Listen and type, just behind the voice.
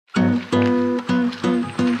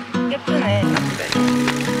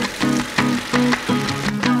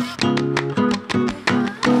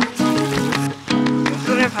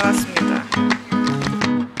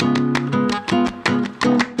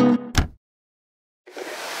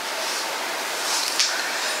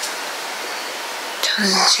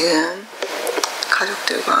저는 지금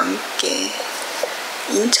가족들과 함께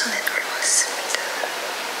인천에 놀러 왔습니다.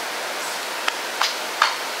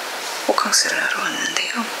 호캉스를 하러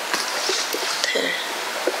왔는데요.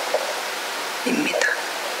 호텔입니다.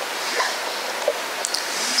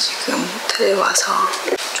 지금 호텔에 와서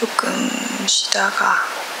조금 쉬다가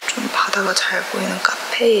좀 바다가 잘 보이는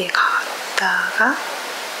카페에 갔다가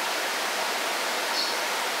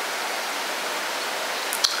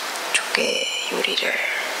조개 요리를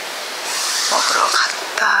먹으러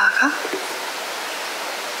갔다가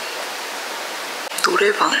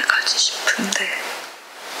노래방을 가지 싶은데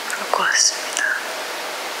그럴 것 같습니다.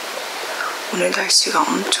 오늘 날씨가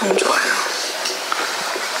엄청 좋아요.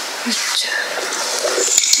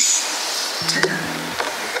 짜잔.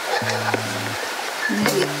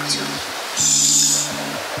 하늘이 예쁘죠?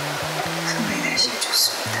 상당히 날씨가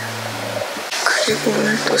좋습니다. 그리고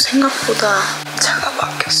오늘 또 생각보다 차가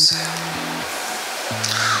막혔어요.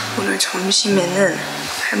 오늘 점심에는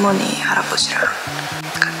할머니, 할아버지랑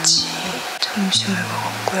같이 점심을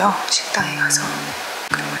먹었고요. 식당에 가서.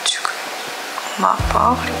 그래가지고 엄마,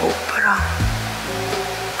 아빠 그리고 오빠랑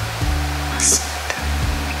왔습니다.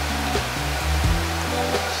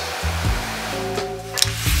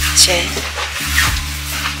 이제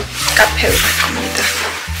카페로 갈 겁니다.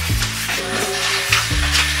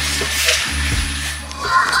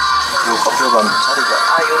 그리고 카페로 가는 자리가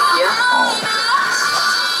여기야?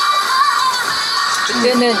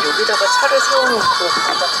 그때는 여기다가 차를 세워놓고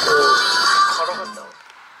걸어간다고.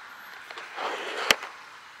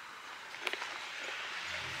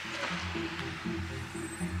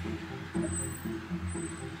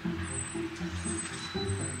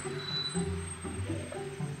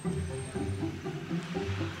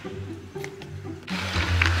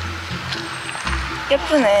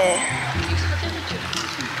 예쁘네.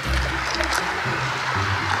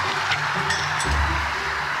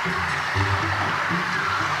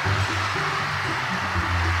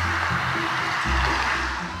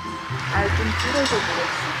 좀 줄여서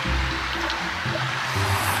그랬어.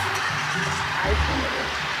 아이폰으로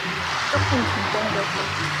조금 긴장돼서.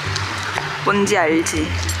 뭔지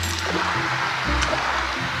알지?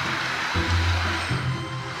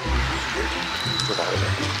 이거 나오네.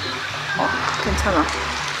 괜찮아.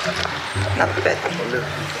 Not bad.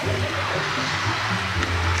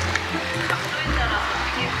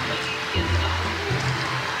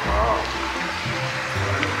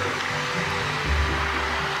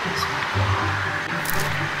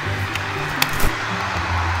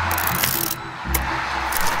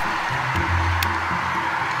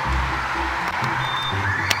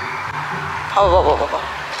 봐봐.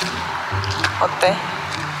 어때?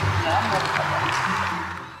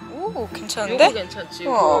 오, 괜찮은데? 이거 괜찮지?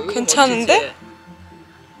 이거 괜찮은데?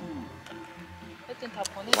 하여튼 다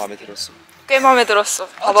보내. 마음에 들었어. 꽤 마음에 들었어.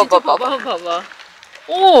 봐봐.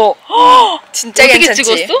 오! 진짜 어떻게 괜찮지?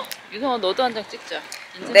 찍었어? 유성아 너도 한 장 찍자.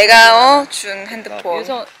 내가 준 핸드폰.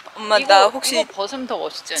 유성, 엄마 나 혹시 이거 벗으면 더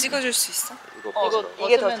멋있지 않니? 찍어줄 수 있어? 이거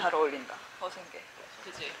이게 더 벗으면- 잘 어울린다. 벗은 게.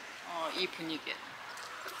 그지? 이 분위기에.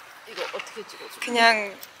 이거 어떻게 찍어줘?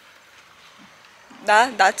 그냥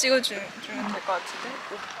나 찍어주면 될 것 같은데?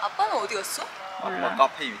 아빠는 어디 갔어? 아빠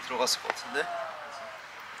카페 이미 들어갔을 것 같은데?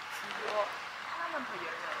 이거 하나만 더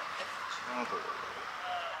열면 어때? 하나 더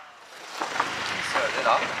있어야 돼?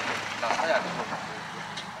 나 사야 돼.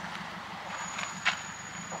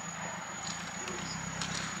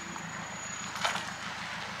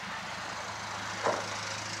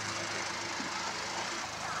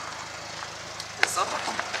 됐어?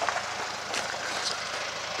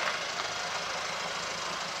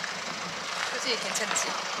 그치? 괜찮지?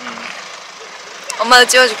 엄마도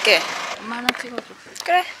찍어줄게. 엄마 하나 찍어줘.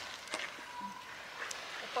 그래.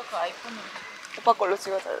 오빠 그 아이폰으로 오빠 걸로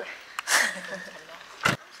찍어달래.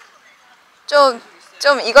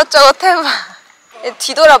 좀 이것저것 해봐.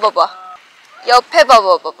 뒤돌아봐봐. 옆에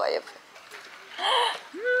봐봐 옆에.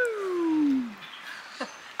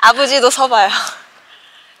 아버지도 서봐요.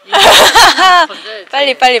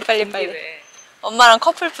 빨리. 엄마랑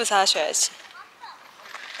커플 푸사 하셔야지.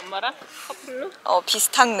 엄마랑 커플로?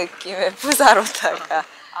 비슷한 느낌의 푸사로다가.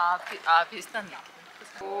 비슷한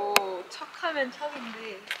느낌. 오, 척하면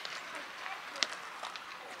척인데.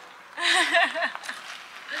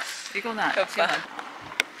 이거는 안 오빠.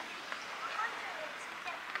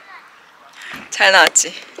 잘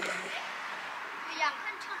나왔지?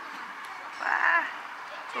 와,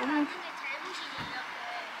 너무.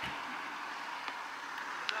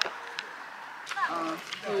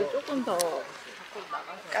 조금 더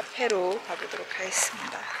카페로 가보도록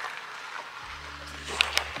하겠습니다.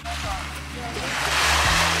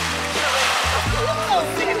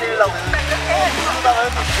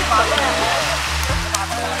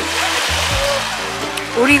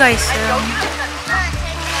 오리가 있어요.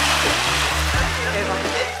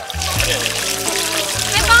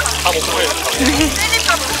 다 먹고요.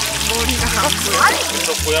 머리가 같고요.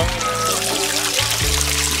 그래서 고양이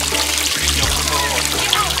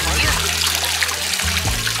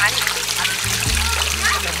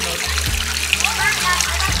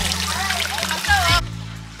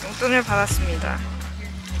용돈을 받았습니다.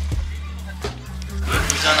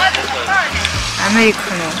 의자는 먹어요.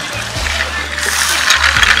 아메리카노.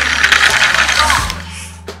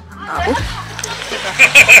 나고?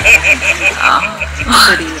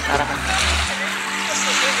 들이 날아간다.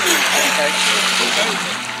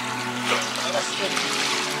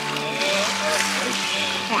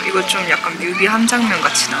 이거 좀 약간 뮤비 한 장면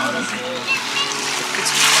같이 나오는데.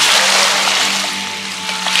 그치?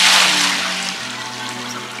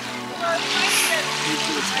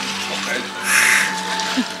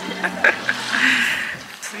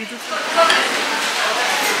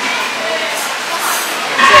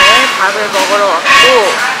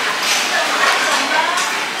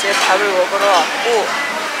 이제 밥을 먹으러 왔고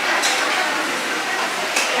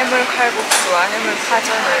해물 칼국수와 해물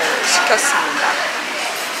파전을 시켰습니다.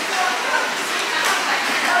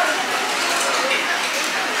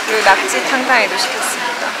 그리고 낙지 탕탕이도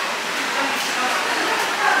시켰습니다.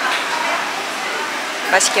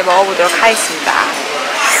 맛있게 먹어보도록 하겠습니다.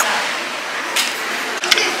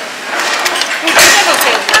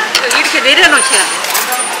 이렇게 내려놓으셔야 돼요.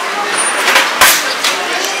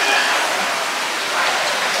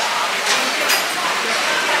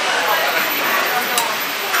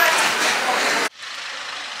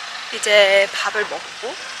 이제 밥을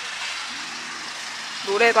먹고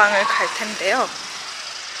노래방을 갈 텐데요.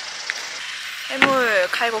 해물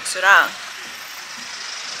칼국수랑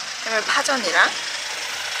해물 파전이랑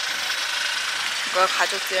이거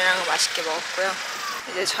가족들이랑 맛있게 먹었고요.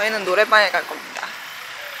 이제 저희는 노래방에 갈 겁니다.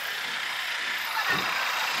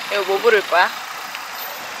 이거 뭐 부를 거야?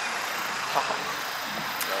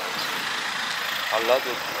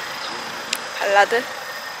 발라드. 발라드?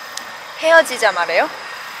 헤어지자 말해요?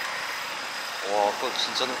 와, 그거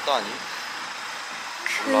진짜 높다 아니?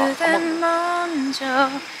 몰라. 그댄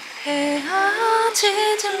먼저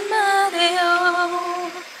헤어지자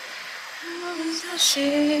말해요.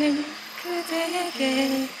 사실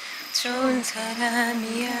그대에게 좋은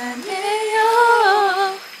사람이 아니에요.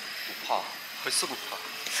 높아. 벌써 높아.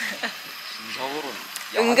 진짜 모르는.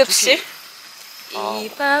 응급실? 아, 이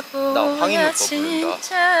나 바보가 황인호 거 부른다.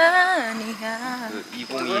 진짜 아니야. 그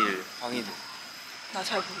 2021 방인호. 나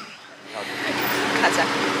잘 모르겠어. 나도. 가자.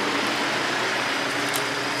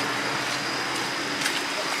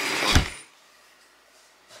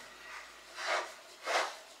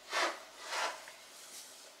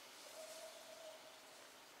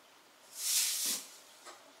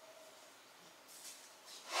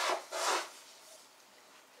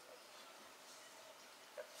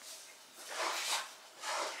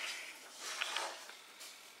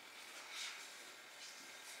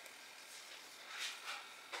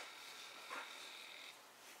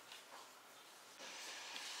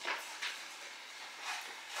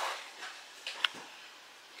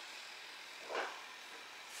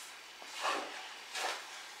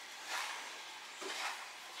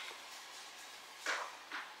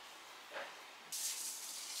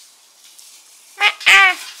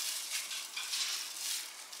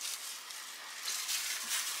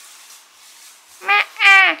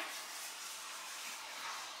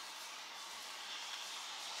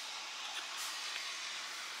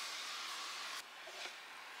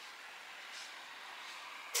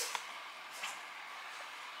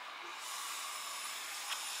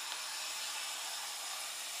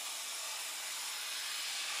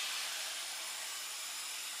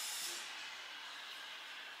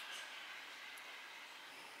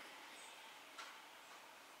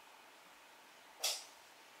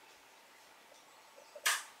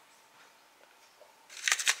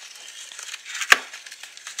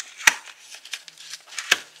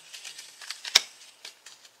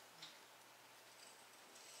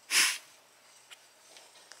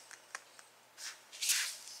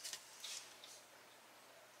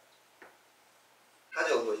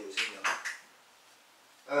 가져온 거지 요즘이야.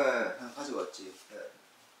 네, 그냥 가져왔지. 네.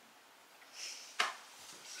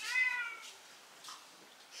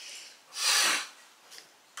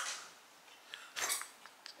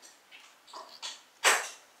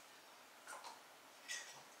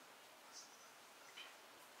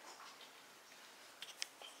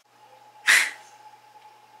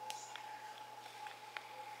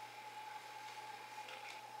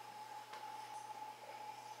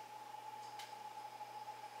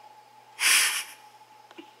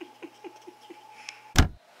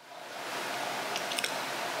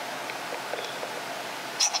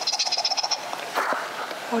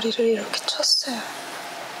 머리를 이렇게 쳤어요.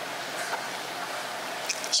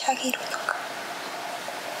 샤기로니까.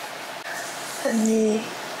 아니,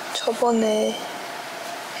 저번에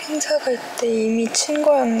행사 갈 때 이미 친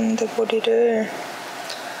거였는데 머리를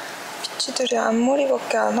비치들이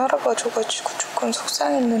앞머리밖에 안 알아봐줘가지고 조금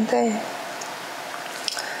속상했는데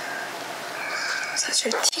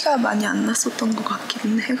사실 티가 많이 안 났었던 것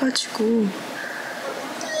같긴 해가지고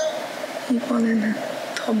이번에는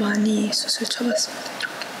더 많이 숱을 쳐봤습니다.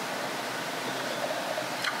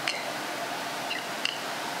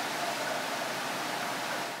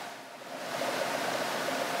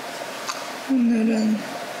 오늘은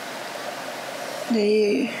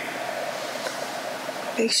내일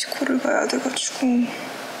멕시코를 가야 돼가지고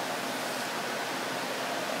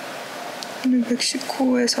오늘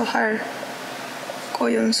멕시코에서 할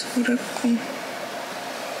거 연습을 했고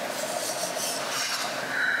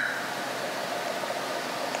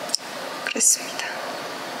그랬습니다.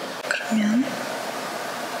 그러면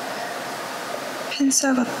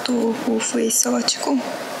팬싸가 또 오후에 있어가지고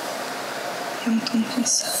영통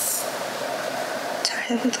팬싸 잘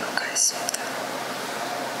해보도록 하겠습니다.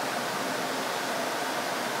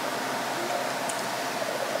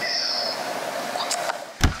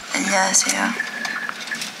 안녕하세요.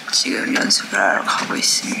 지금 연습을 하러 가고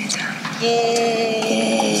있습니다.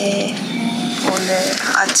 예. 오늘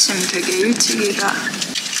아침 되게 일찍이라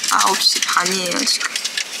 9시 반이에요 지금.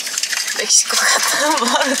 멕시코 갔다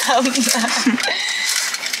바로 다음날.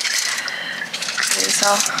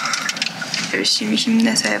 그래서 열심히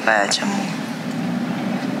힘내서 해봐야죠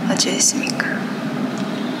뭐. 어제 했으니까.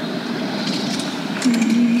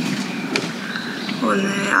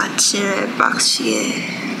 오늘 아침에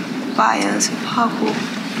빡시게 바 연습하고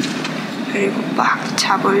그리고 빡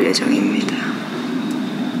자볼 예정입니다.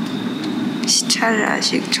 시차를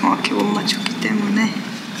아직 정확히 못 맞췄기 때문에.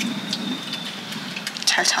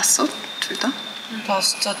 잘 잤어? 둘 다? 나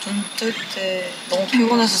진짜 눈 뜰 때 너무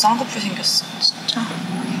피곤해서 쌍꺼풀 생겼어. 진짜?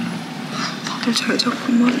 다들 잘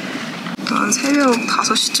잤구만. 난 새벽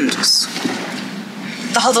 5시쯤 잤어.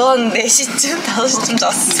 나도 한 4시쯤? 5시쯤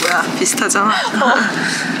잤어. 뭐야, 비슷하잖아.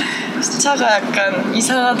 시차가 약간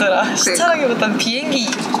이상하더라. 시차라기보단 비행기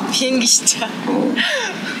시차.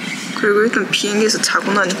 그리고 일단 비행기에서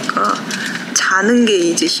자고 나니까 자는 게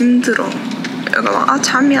이제 힘들어. 약간 막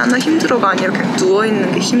잠이 안 와 힘들어가 아니라 그냥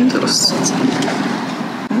누워있는 게 힘들었어.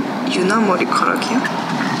 유나 머리카락이야?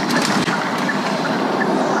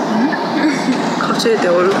 응? 갑자기 내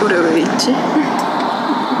얼굴에 왜 있지?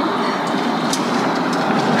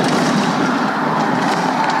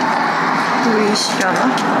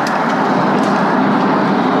 보이시려나?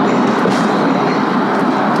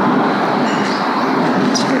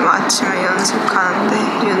 지금 아침에 연습 가는데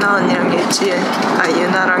유나 언니랑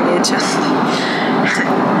유나랑 예지 언니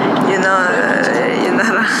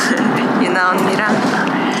유나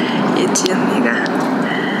언니랑 예지 언니가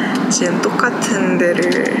지금 똑같은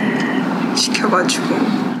데를 시켜가지고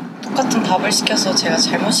똑같은 밥을 시켜서 제가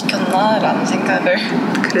잘못 시켰나? 라는 생각을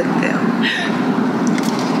그랬대요.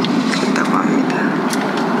 그랬다고 합니다.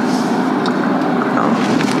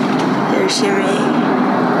 그럼 열심히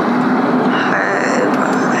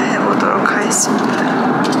해보도록 하겠습니다.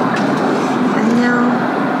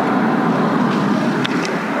 안녕.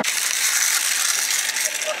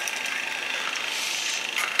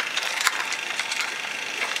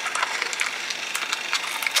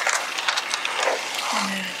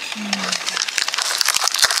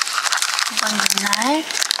 이번 옛날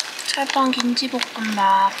철판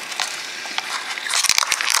김치볶음밥.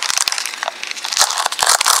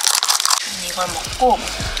 이걸 먹고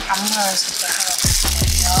안무 연습을 하러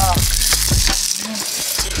갔어요.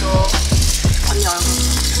 밑지도 언니 얼굴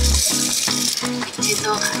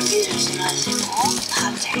밑지도 감기 조심하시고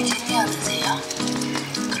밥 잘 챙겨 드세요.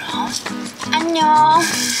 그럼 안녕.